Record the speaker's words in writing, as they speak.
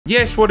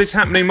Yes, what is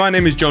happening? My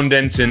name is John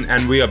Denton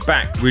and we are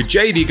back with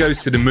JD Goes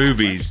to the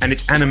Movies, and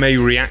it's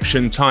anime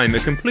reaction time, a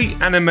complete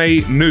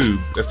anime noob,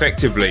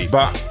 effectively.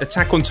 But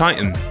Attack on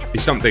Titan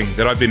is something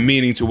that I've been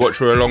meaning to watch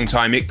for a long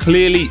time. It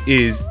clearly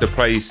is the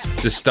place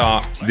to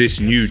start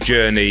this new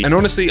journey. And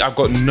honestly, I've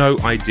got no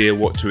idea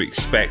what to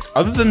expect.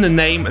 Other than the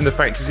name and the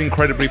fact it's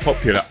incredibly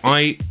popular,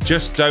 I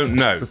just don't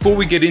know. Before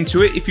we get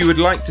into it, if you would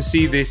like to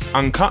see this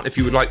uncut, if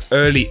you would like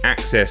early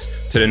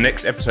access to the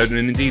next episode, and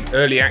indeed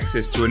early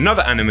access to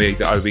another anime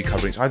that I'll be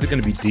covering, it's either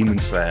going to be Demon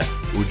Slayer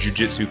or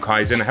Jujutsu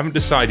Kaisen. I haven't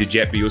decided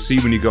yet, but you'll see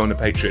when you go on the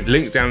Patreon.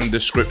 Link down in the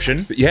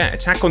description. But yeah,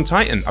 Attack on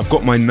Titan. I've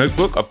got my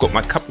notebook, I've got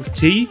my cup of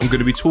tea. I'm going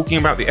to be talking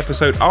about the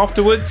episode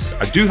afterwards.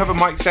 I do have a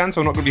mic stand,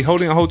 so I'm not going to be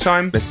holding it the whole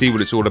time. Let's see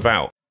what it's all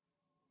about.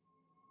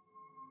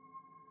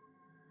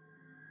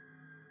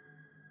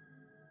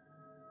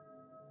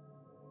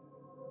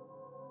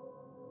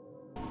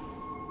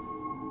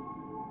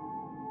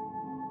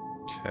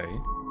 Okay.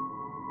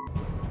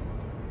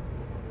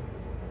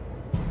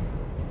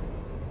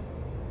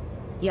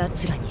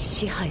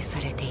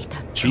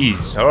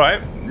 Jeez,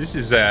 alright. This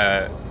is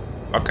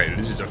okay,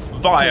 this is a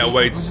fire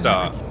way to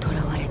start.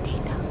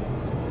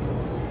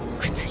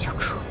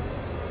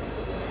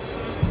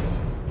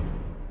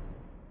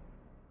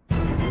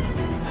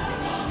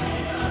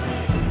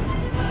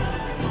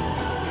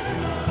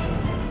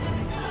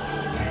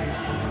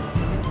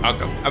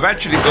 Okay, I've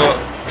actually got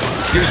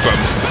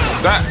goosebumps.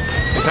 That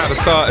is how to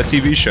start a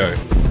TV show.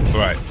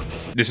 Alright.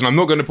 Listen, I'm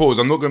not going to pause.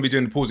 I'm not going to be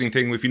doing the pausing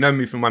thing. If you know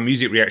me from my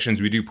music reactions,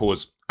 we do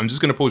pause. I'm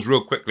just going to pause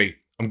real quickly.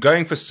 I'm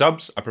going for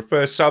subs. I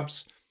prefer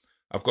subs.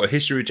 I've got a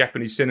history of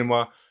Japanese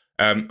cinema.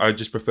 I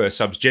just prefer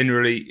subs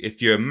generally.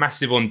 If you're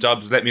massive on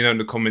dubs, let me know in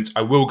the comments.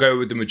 I will go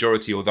with the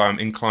majority, although I'm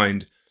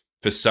inclined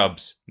for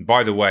subs.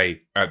 By the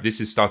way, this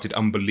has started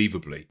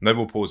unbelievably. No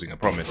more pausing, I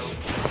promise.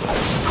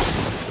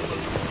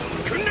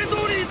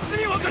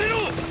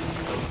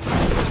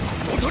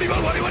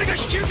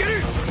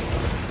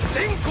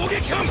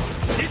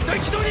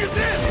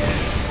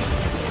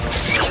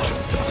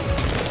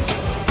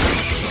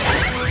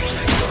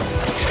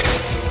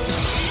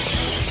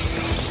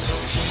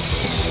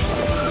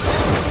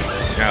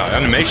 Yeah, the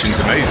animation's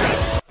amazing.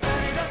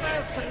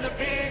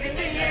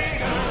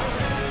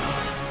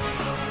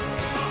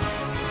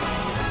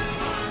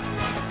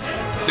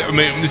 I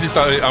mean, this is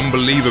started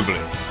unbelievably.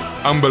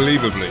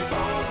 Unbelievably.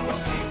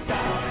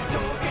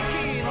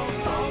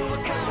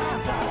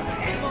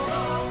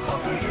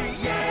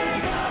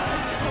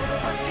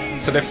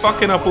 So they're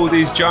fucking up all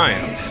these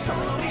giants.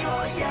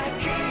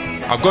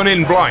 I've gone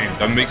in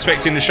blind. I'm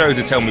expecting the show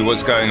to tell me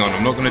what's going on.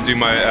 I'm not going to do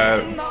my...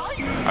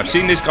 I've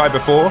seen this guy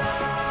before.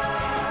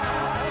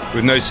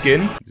 With no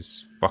skin. This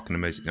is fucking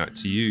amazing. Right,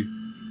 to you.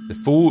 The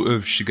fall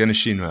of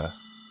Shiganshina.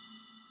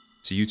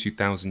 To you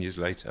 2,000 years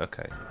later.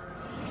 Okay.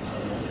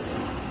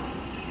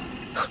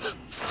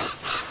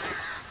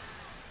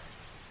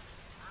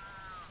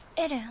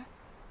 Eren,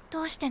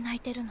 どうして泣い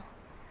てるの?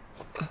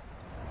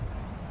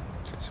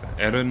 So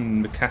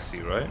Eren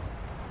Mikasi, right?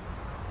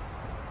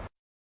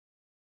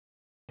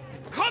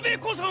 Okay,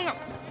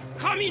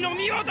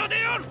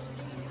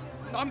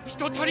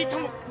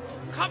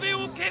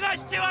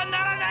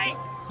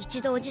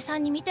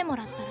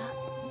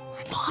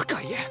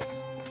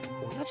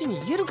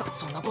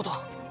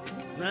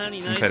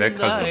 they're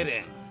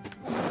cousins.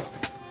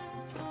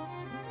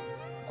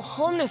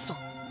 ハンネさん。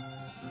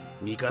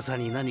ミカサ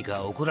に何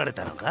か怒られ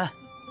たのか？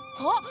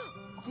は？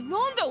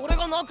なんで俺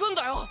が泣くん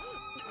だよ。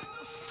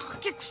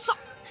酒臭。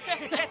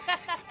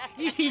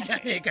いいじゃ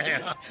ねえか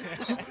よ。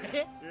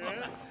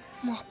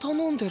また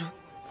飲んでる。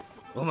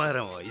お前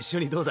らも一緒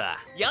にどうだ？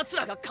奴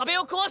らが壁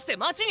を壊して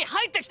町に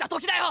入ってきた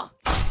時だよ。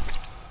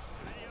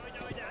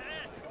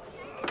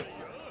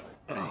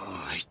お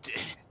いって。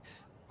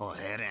おい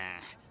エレン、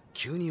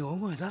急に大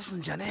声出す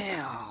んじゃねえ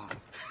よ。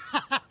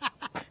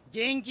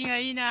元気が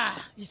いいな、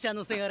医者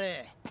のせが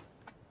れ。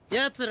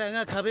奴ら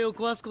が壁を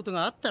壊すこと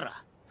があった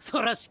ら、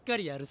そらしっか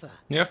りやるさ。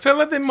Yeah, I feel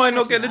like they might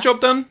not get the job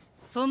done.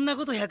 そんな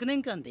こと100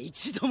年間で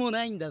一度も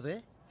ないんだ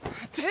ぜ。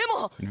で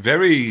も、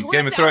 very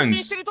Game of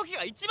Thrones.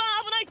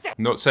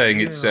 Not saying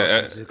it's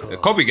a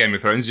copy Game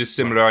of Thrones, just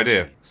similar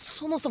idea.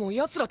 そもそも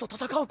奴らと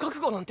戦う覚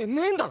悟なんて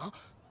ねえんだな。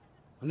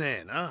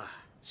ねえな。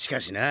しか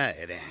しな、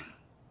エレン。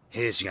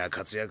兵士が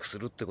活躍す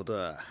るってこと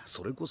は、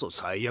それこそ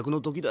最悪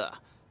の時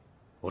だ。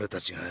俺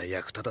たちが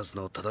役立たず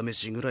のただ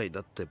飯ぐらい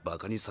だってバ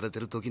カにされて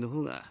る時の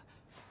方が、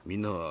み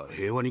んなは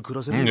平和に暮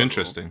らせるんだろ。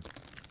Interesting.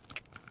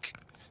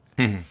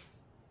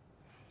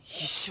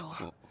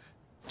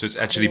 So it's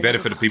actually better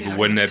for the people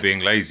when they're being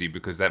lazy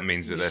because that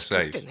means that they're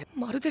safe.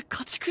 まるで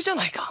家畜じゃ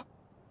ないか。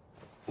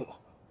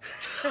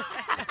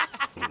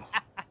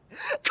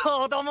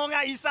子供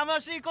が勇ま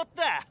しい子っ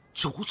て。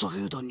調査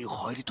兵団に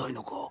入りたい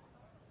のか。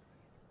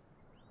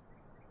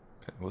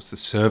What's the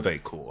Survey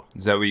Corps?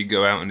 Is that where you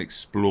go out and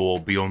explore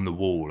beyond the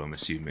wall, I'm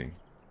assuming?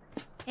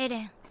 エ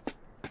レン、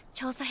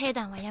調査兵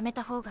団はやめ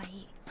た方がい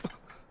い。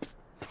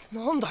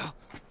なんだよ。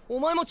お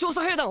前も調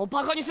査兵団を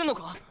バカにすんの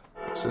か。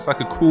 So it's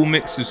like a cool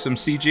mix of some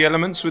CG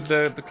elements with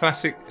the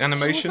classic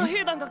animation.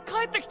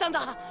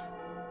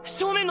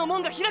 正面の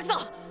門が開くぞ。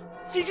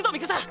行くぞミ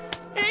カサ。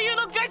英雄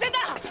の凱旋だ。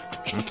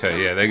 Okay,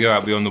 yeah, they go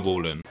out beyond the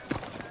wall then.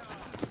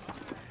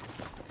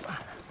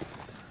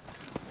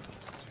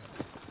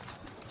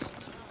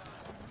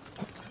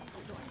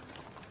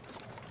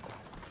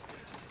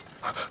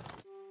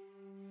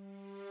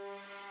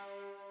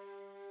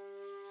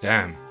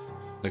 Damn,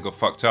 they got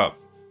fucked up.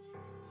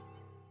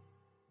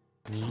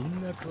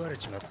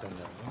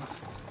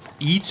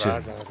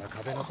 Eaten.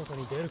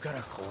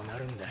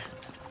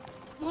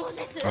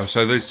 Oh,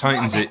 so those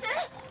titans are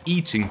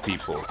eating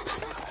people.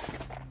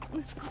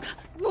 息子が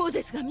モー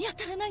ゼスが見当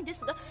たらないんで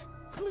すが、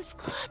息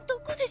子はど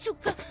こでしょう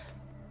か。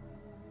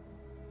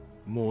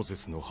モーゼ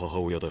スの母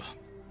親だ。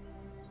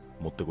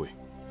持ってこい。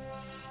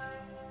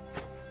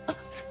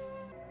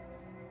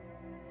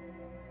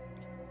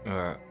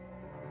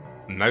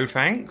No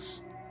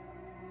thanks?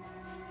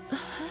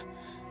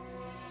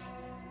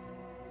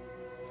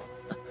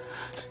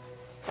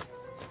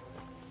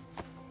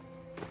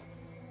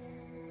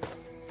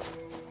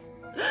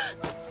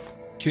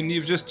 Couldn't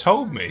you have just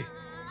told me?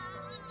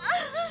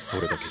 そ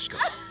れだけしか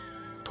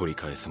取り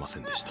返せませ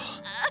んでした。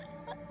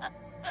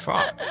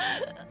Fuck.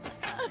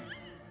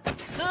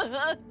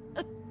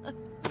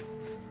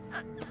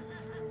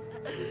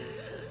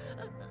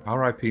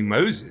 R.I.P.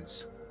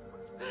 Moses.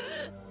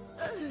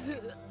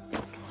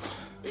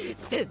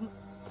 でも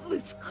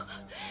息子は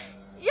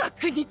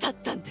役に立っ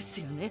たんです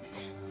よね。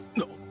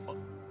何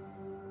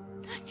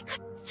か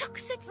直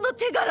接の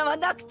手柄は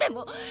なくて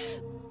も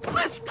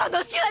息子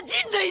の死は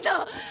人類の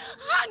反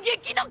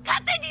撃の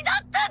糧にな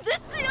ったんで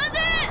すよね。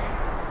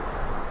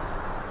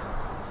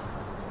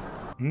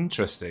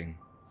Interesting.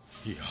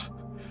 いや、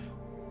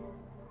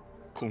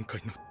今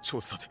回の調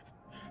査で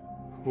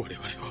我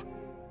々は、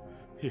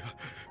いや、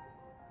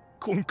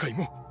今回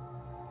も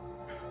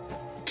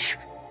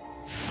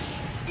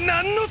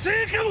何の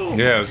成果も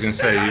Yeah, I was gonna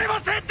say. 得られ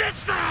ませんで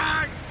した。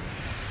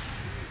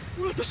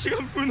私が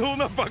無能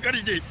なばか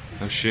りに、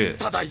 Oh shit.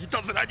 ただい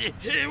たずらに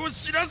兵を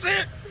知らせ、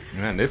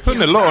 Man, they're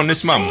putting a lot on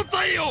this mum. 正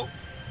体を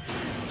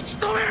打ち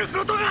止める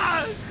こと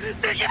が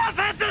できま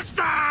せんでし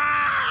た。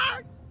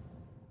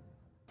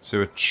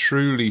 So a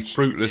truly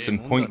fruitless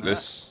and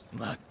pointless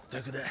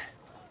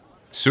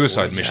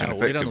suicide mission,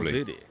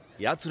 effectively.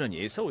 奴ら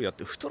に餌をやっ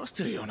て太らせ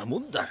てるようなも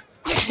んだ。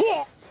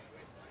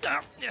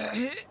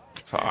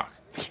 Fuck.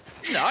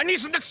 何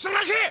すんだクソ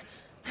ガキ。お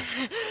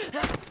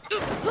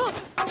い、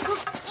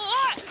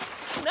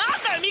な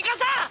んだよミカ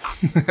サ。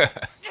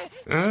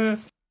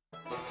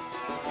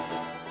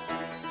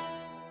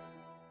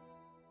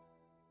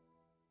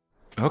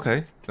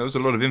Okay, that was a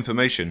lot of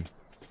information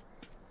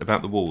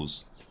about the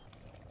walls.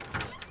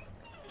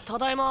 た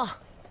だいま。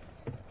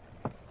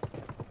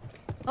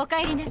お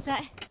帰りなさ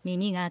い。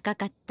耳が赤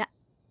かった。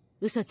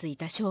嘘つい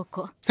た証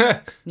拠。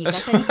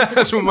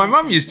That's what my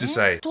mum used to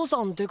say. 父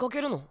さん出かけ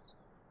るの？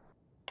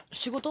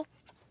仕事？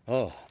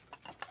ああ、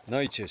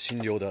内地へ診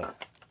療だ。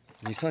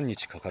2、3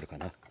日かかるか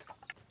な。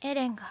エ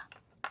レンが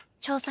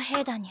調査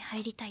兵団に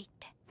入りたいっ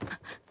て。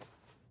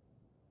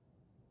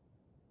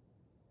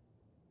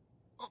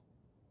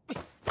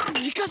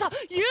ミカサ、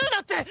言う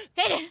なって。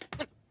エレン、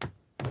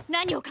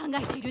何を考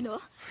えている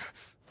の？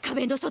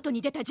壁の外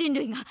に出た人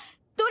類が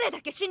どれだ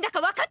け死んだ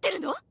か分かってる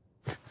の？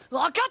分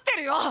かって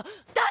るよ。だっ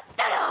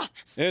たら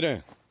エレ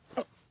ン、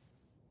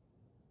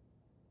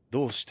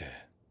どうして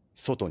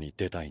外に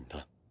出たいん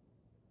だ？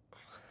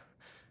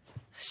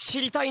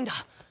知りたいんだ。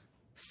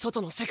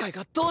外の世界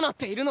がどうなっ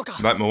ているのか。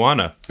 Like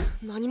Moana.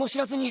 何も知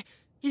らずに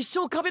一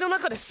生壁の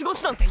中で過ご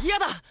すなんて嫌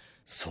だ。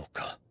そう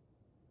か。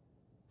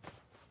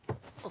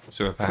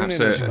 So 船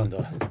perhaps の時間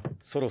だ。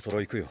そろそ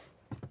ろ行くよ。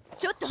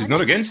ちょっと so he's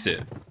not against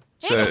it.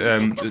 So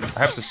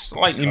perhaps a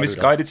slightly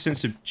misguided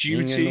sense of 人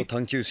間の duty.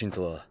 探求心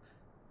とは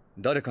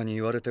誰かに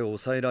言われて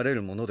抑えられ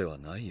るものでは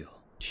ないよ。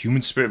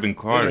 Human spirit of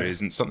inquiry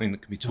isn't something that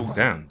can be talked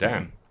down.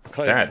 Damn.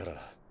 帰ったら Dad.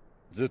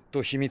 ずっ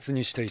と秘密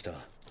にしていた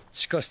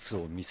地下室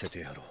を見せて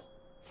やろう。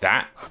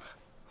 That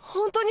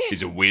本当に？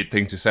 is a weird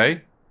thing to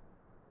say.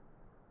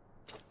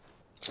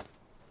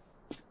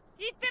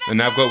 And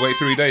now I've got to wait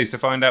 3 days to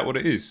find out what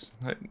it is.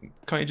 Like,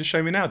 can't you just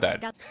show me now, Dad?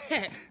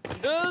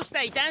 どうし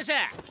た異端者？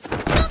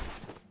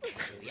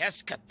悔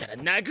しかったら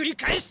殴り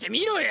返して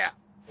みろよ。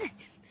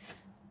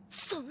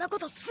そんなこ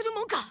とする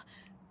もんか。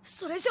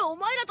それじゃお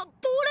前らと同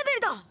レベ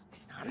ルだ。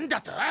なん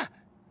だと？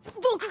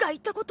僕が言っ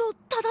たことを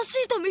正し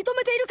いと認めてい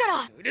るか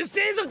ら。うる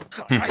せえぞ、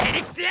このヘ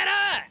リクツ野郎。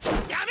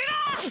や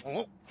め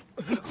ろ。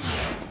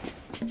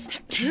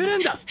エレ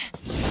ンだ。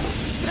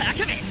バ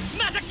カめ、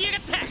また来やが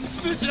った。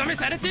ぶちのめ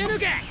されてえのか。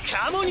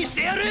カモにし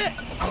てやる。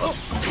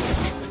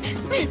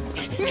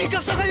ミ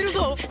カサがいる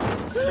ぞ。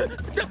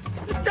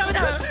ダメ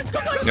だ。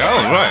 Oh,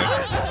 right.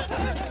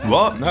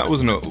 What? That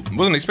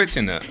wasn't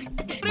expecting that.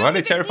 Why are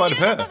they terrified of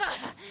her?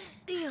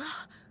 いや、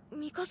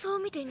ミカサを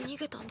見て逃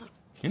げたんだろ。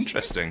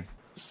 Interesting.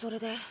 それ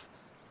で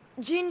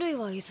人類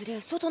はいず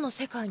れ外の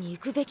世界に行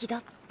くべきだ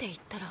って言っ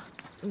たら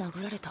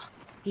殴られた。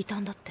異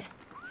端だって。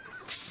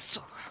く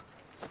そ。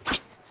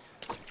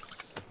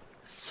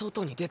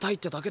外に出たいっ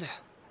てだけで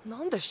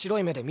なんで白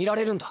い目で見ら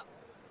れるんだ。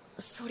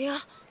そりゃ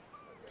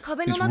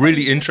It's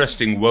really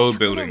interesting world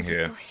building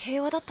here.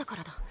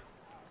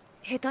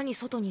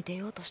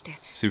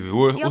 So we've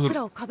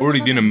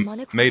already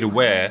been made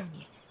aware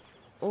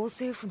of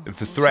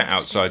the threat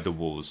outside the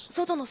walls.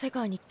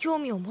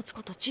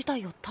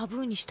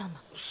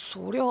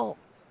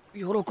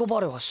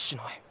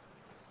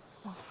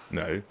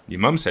 No, your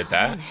mum said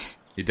that.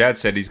 Your dad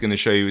said he's going to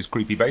show you his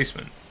creepy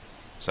basement.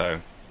 So,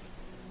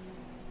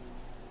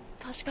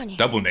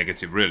 double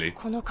negative, really.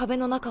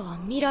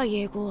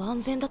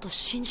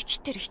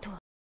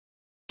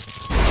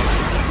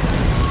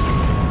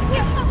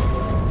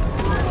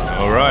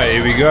 Alright,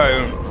 here we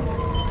go.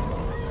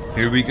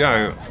 Here we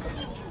go.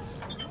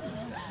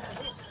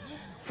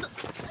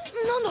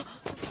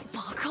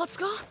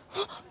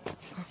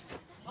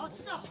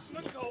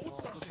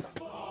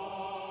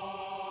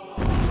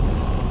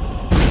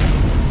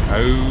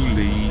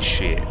 Holy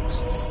shit.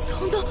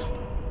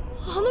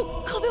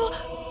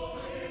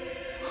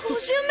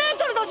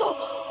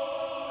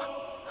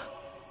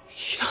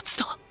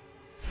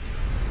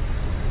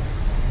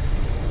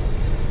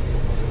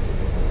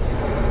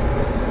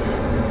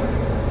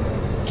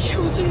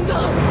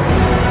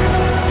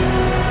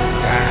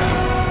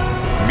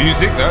 Damn.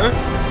 Music though?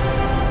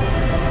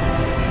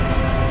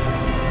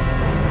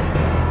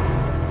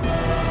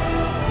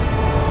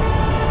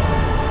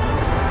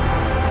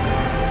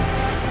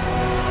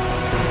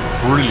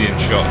 Brilliant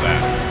shot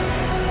there.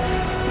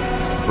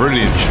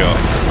 Brilliant shot.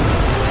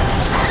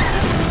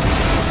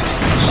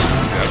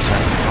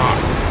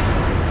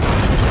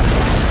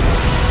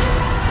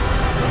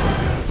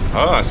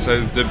 Ah,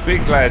 so the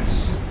big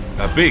lads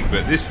are big,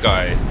 but this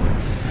guy,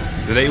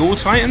 are they all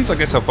Titans? I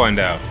guess I'll find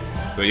out.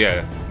 But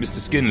yeah, Mr.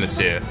 Skinless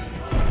here.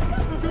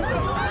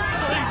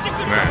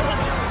 Man,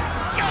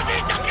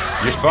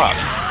 you're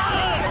fucked.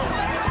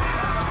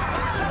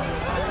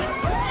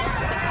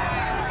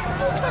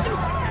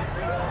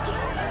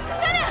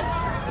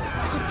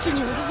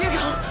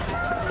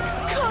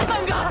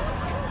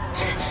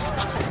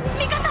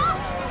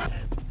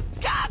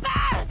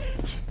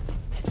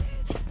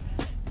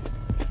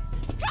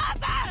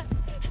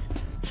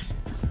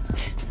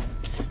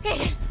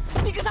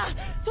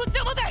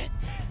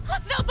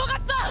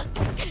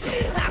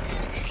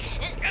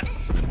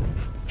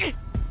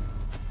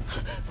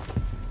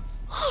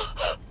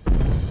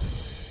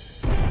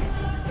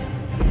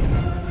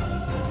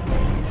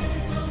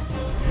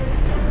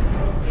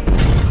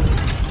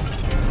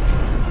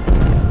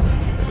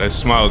 Those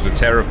smiles are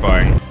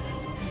terrifying.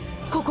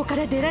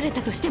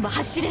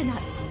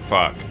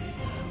 Fuck.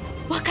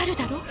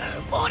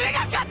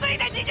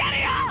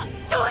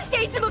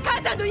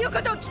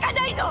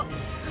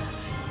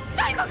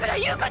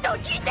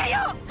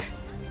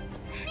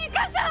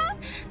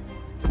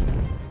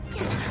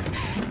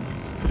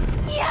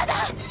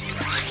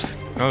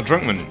 Oh,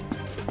 Drunkman.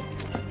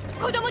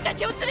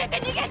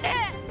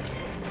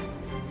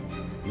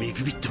 見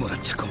くびってもらっ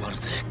ちゃ困る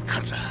ぜ、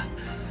彼ら。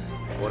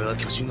俺は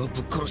巨人を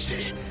ぶっ殺して、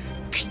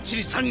きっち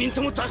り3人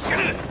とも助け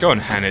る。Go on,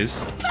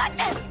 Hannes.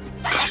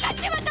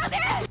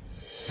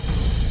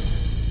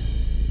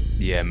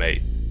 Yeah,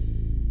 mate.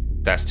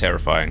 That's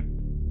terrifying.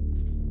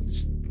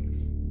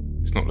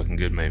 It's not looking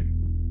good, mate.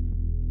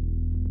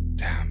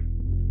 Damn.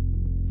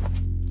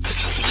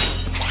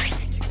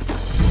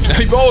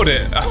 He rolled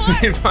it.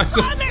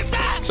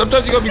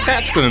 Sometimes you gotta be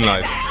tactical in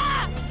life.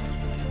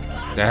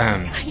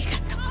 Damn.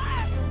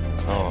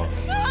 Oh.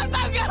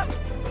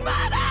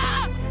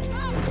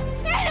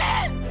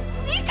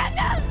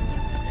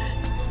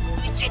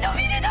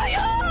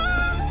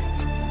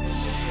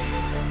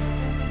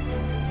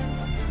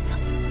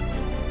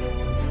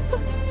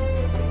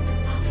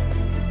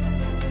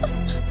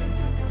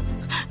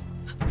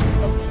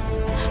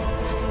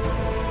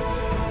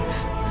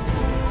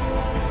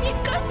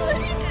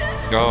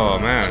 Oh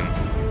man.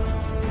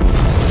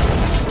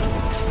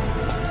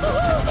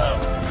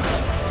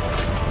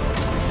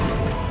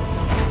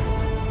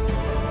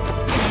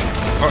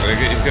 Fuck,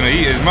 he's gonna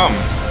eat his mum.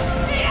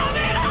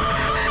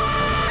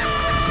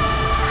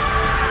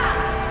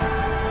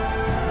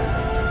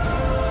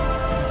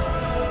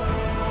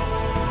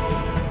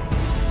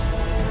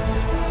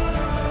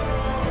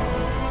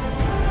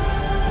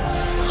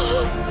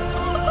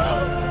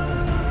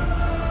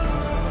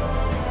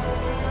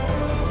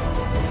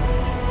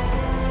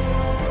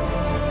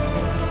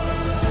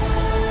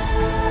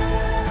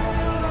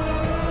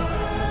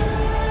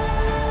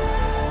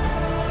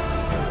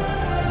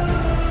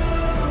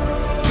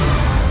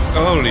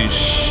 Holy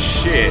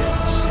shit.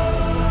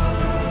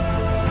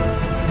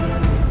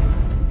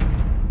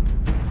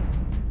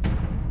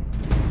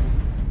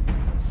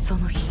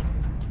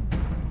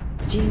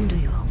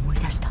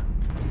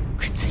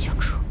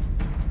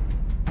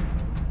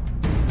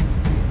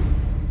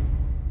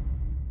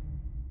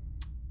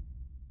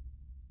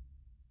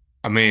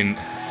 I mean,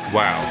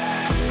 wow.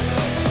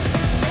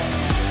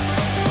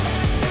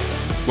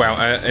 Wow,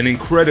 an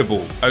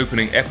incredible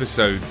opening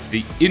episode.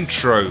 The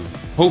intro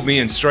pulled me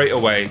in straight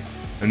away.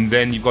 And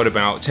then you've got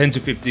about 10 to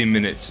 15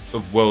 minutes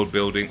of world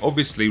building.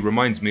 Obviously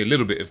reminds me a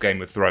little bit of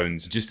Game of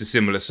Thrones, just a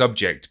similar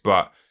subject,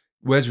 but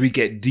As we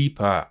get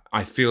deeper,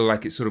 I feel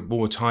like it's sort of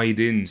more tied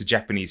in to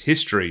Japanese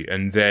history.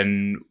 And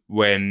then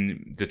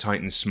when the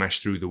Titans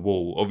smash through the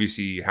wall,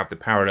 obviously you have the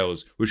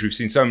parallels, which we've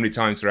seen so many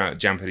times throughout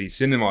Japanese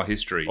cinema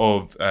history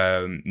of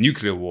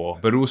nuclear war,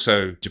 but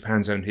also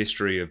Japan's own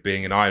history of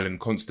being an island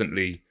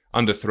constantly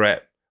under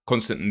threat,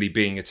 constantly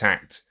being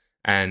attacked,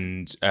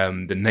 and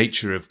the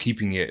nature of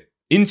keeping it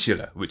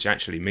insular, which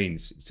actually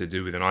means it's to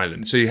do with an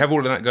island. So you have all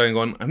of that going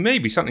on, and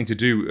maybe something to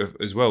do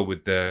as well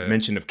with the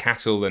mention of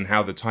cattle and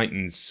how the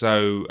Titans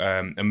so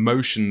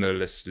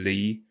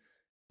emotionlessly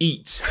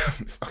ate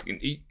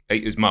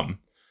his mum,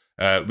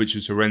 which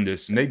was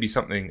horrendous. Maybe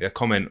a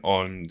comment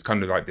on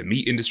kind of like the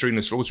meat industry and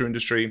the slaughter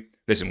industry.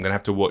 Listen, I'm gonna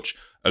have to watch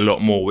a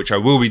lot more, which I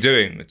will be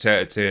doing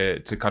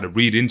to kind of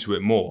read into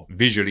it more.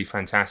 Visually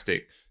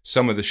fantastic.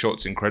 Some of the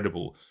shots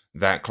incredible.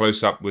 That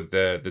close up with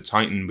the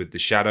Titan with the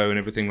shadow and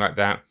everything like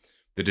that.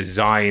 The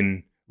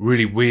design,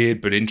 really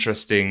weird but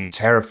interesting,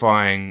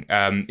 terrifying,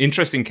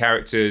 interesting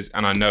characters,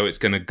 and I know it's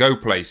going to go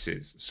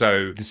places.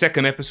 So the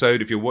second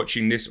episode, if you're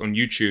watching this on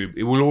YouTube,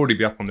 it will already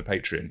be up on the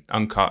Patreon,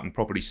 uncut and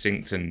properly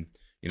synced and,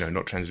 you know,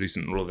 not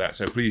translucent and all of that.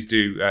 So please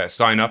do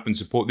sign up and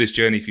support this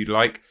journey if you'd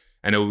like,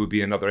 and there will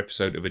be another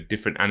episode of a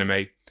different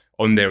anime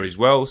on there as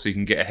well, so you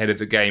can get ahead of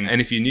the game.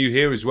 And if you're new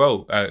here as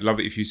well, love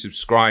it if you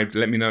subscribed.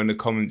 Let me know in the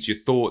comments your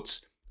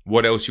thoughts,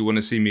 what else you want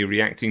to see me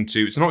reacting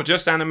to. It's not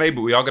just anime,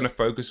 but we are going to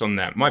focus on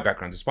that. My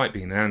background, despite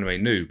being an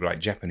anime noob, like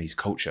Japanese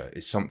culture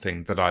is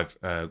something that I've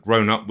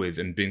grown up with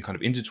and been kind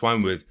of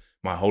intertwined with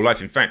my whole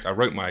life. In fact, I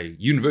wrote my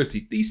university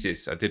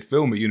thesis. I did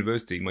film at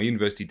university, my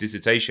university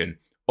dissertation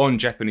on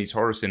Japanese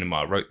horror cinema.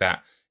 I wrote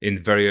that in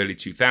the very early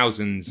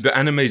 2000s. But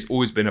anime's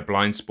always been a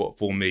blind spot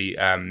for me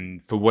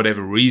for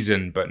whatever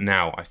reason. But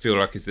now I feel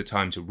like it's the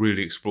time to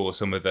really explore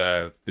some of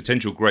the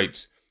potential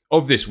greats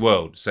of this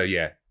world. So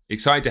yeah,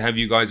 excited to have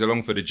you guys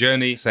along for the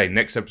journey. Say,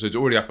 next episode's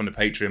already up on the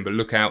Patreon, but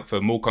look out for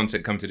more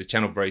content coming to the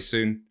channel very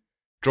soon.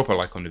 Drop a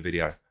like on the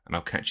video, and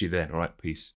I'll catch you then. All right, peace.